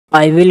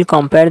I will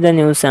compare the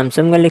new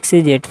Samsung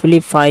Galaxy Z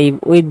Flip 5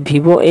 with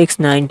Vivo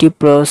X90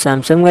 Pro.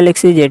 Samsung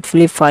Galaxy Z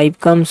Flip 5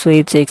 comes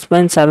with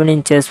 6.7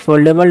 inches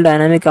foldable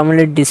dynamic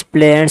AMOLED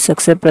display and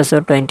success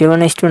ratio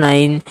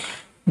 21:9.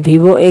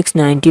 Vivo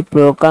X90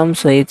 Pro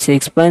comes with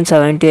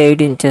 6.78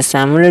 inches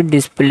AMOLED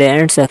display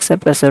and success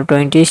ratio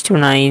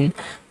 20:9.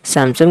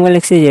 Samsung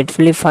Galaxy Z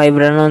Flip 5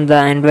 run on the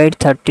Android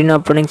 13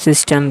 operating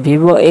system.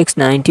 Vivo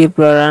X90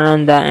 Pro run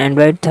on the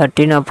Android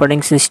 13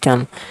 operating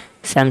system.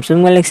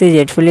 Samsung Galaxy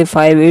Z Flip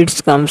 5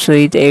 it comes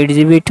with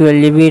 8GB,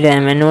 12GB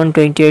RAM and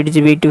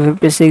 128GB,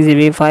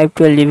 256GB,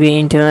 512GB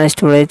internal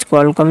storage.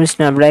 Qualcomm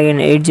Snapdragon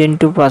 8 Gen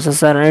 2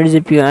 processor and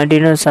GPU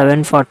Adreno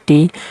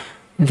 740.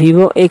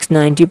 Vivo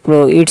X90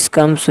 Pro it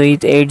comes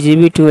with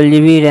 8GB,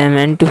 12GB RAM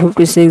and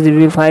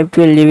 256GB,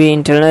 512GB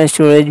internal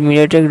storage.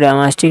 MediaTek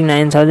Dimensity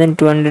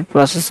 9200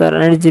 processor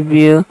and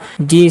GPU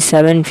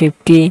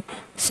G750.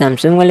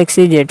 Samsung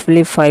Galaxy Z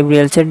Flip 5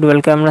 real set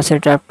dual camera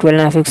setup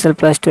 12MP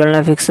plus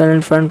 12MP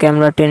and front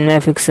camera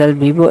 10MP.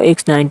 Vivo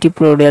X90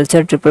 Pro real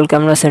set triple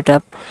camera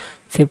setup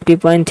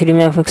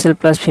 50.3MP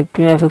plus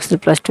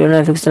 50MP plus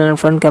 12MP and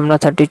front camera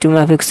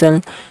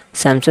 32MP.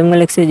 Samsung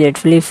Galaxy Z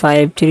Flip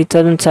 5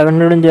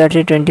 3700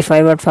 battery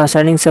 25W fast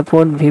charging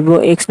support. Vivo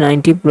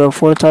X90 Pro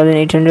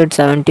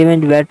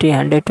 4870 battery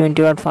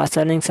 120W fast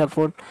charging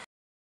support.